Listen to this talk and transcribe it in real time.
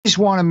just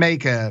want to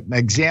make an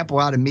example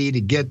out of me to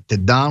get to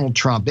Donald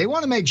Trump. They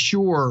want to make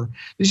sure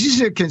this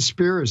is a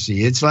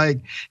conspiracy. It's like,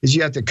 is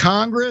you have the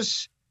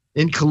Congress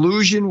in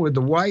collusion with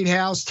the White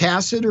House,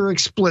 tacit or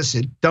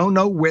explicit, don't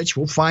know which,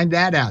 we'll find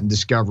that out in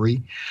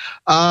Discovery,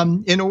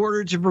 in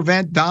order to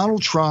prevent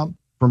Donald Trump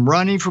from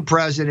running for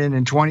president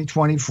in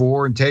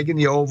 2024 and taking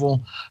the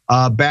Oval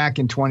back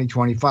in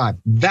 2025.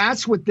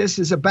 That's what this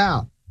is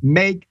about.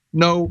 Make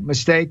no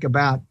mistake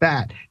about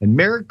that. And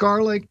Merrick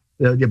Garland,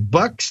 the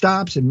buck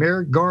stops at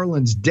Merrick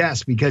Garland's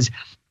desk because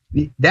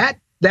that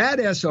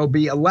SOB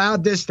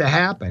allowed this to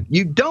happen.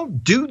 You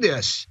don't do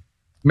this,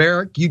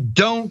 Merrick. You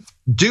don't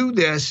do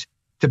this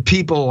to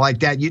people like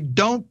that. You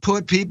don't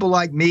put people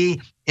like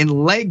me in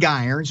leg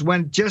irons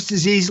when just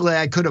as easily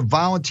I could have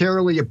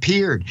voluntarily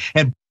appeared.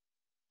 And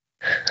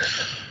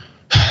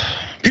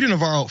Peter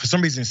Navarro, for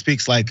some reason,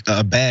 speaks like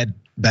a bad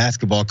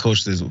basketball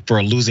coach for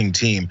a losing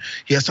team.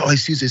 He has to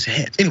always use his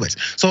hands. Anyways,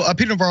 so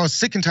Peter Navarro is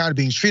sick and tired of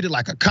being treated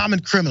like a common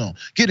criminal,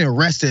 getting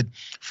arrested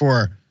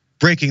for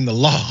breaking the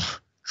law.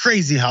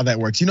 Crazy how that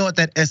works. You know what?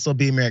 That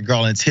SOB Merrick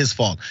Garland, it's his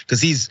fault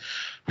because he's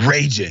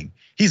raging.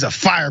 He's a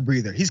fire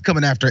breather. He's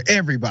coming after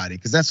everybody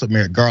because that's what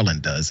Merrick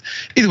Garland does.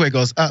 Either way it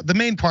goes, the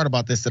main part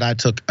about this that I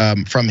took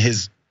from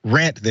his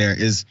rant there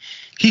is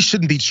he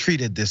shouldn't be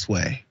treated this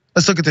way.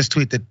 Let's look at this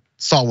tweet that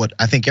saw what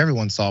I think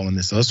everyone saw when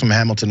this was from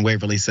Hamilton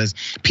Waverly. Says,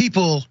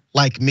 people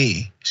like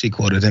me, she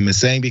quoted him as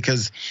saying,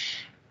 because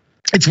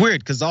it's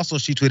weird because also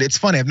she tweeted, it's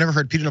funny, I've never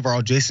heard Peter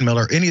Navarro, Jason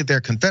Miller, or any of their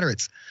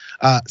Confederates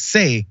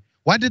say,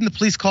 why didn't the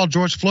police call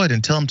George Floyd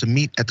and tell him to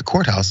meet at the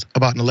courthouse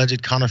about an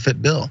alleged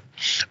counterfeit bill?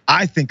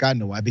 I think I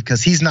know why,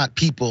 because he's not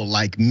people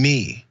like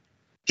me.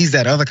 He's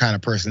that other kind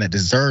of person that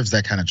deserves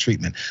that kind of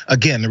treatment.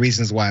 Again, the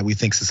reasons why we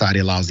think society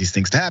allows these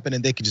things to happen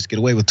and they can just get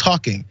away with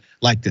talking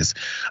like this.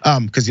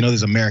 Because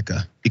there's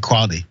America,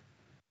 equality,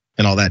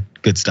 and all that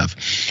good stuff.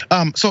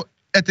 So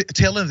at the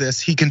tail end of this,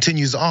 he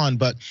continues on,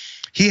 but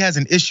he has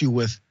an issue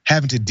with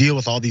having to deal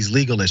with all these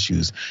legal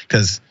issues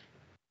because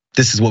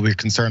this is what we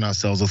concern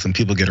ourselves with when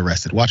people get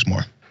arrested. Watch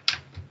more.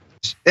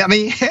 I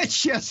mean,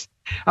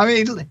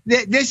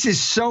 this is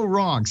so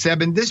wrong,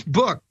 Sebin. This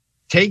book,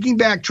 Taking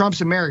Back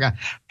Trump's America,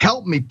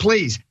 help me,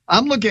 please.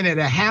 I'm looking at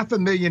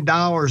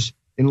 $500,000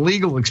 in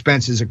legal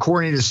expenses,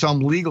 according to some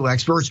legal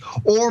experts,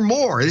 or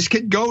more. This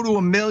could go to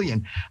 $1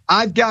 million.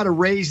 I've got to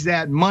raise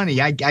that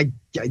money. I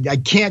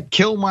can't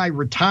kill my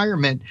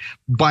retirement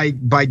by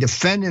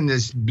defending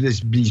these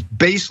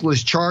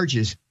baseless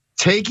charges.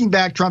 Taking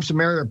Back Trump's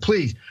America,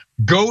 please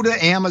go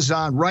to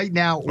Amazon right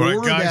now.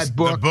 Order that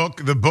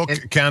book. The book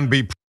can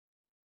be.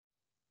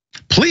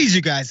 Please,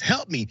 you guys,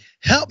 help me.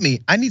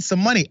 I need some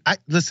money.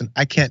 Listen,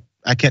 I can't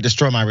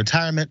destroy my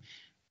retirement.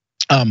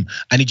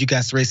 I need you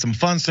guys to raise some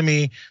funds for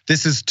me.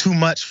 This is too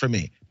much for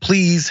me.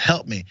 Please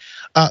help me.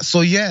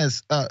 So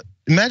yes,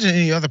 imagine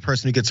any other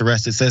person who gets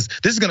arrested says,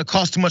 this is gonna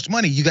cost too much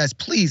money. You guys,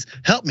 please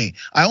help me.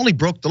 I only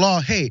broke the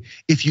law. Hey,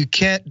 if you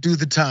can't do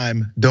the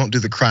time, don't do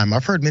the crime.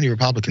 I've heard many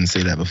Republicans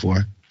say that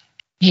before.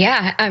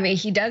 Yeah, I mean,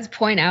 he does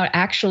point out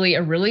actually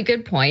a really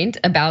good point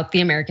about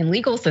the American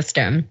legal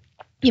system.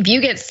 If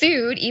you get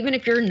sued, even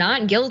if you're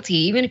not guilty,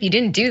 even if you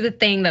didn't do the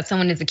thing that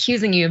someone is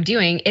accusing you of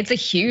doing, it's a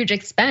huge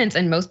expense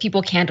and most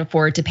people can't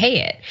afford to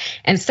pay it.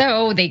 And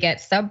so they get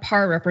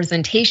subpar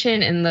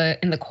representation in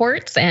the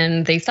courts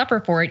and they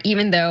suffer for it,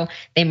 even though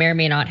they may or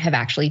may not have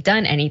actually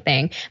done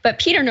anything. But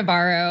Peter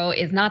Navarro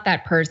is not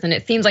that person.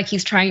 It seems like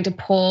he's trying to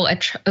pull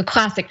a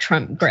classic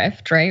Trump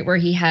grift, right? Where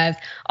he has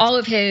all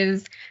of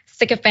his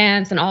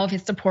sycophants and all of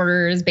his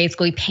supporters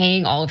basically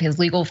paying all of his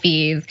legal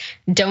fees,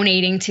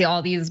 donating to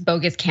all these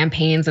bogus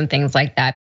campaigns and things like that.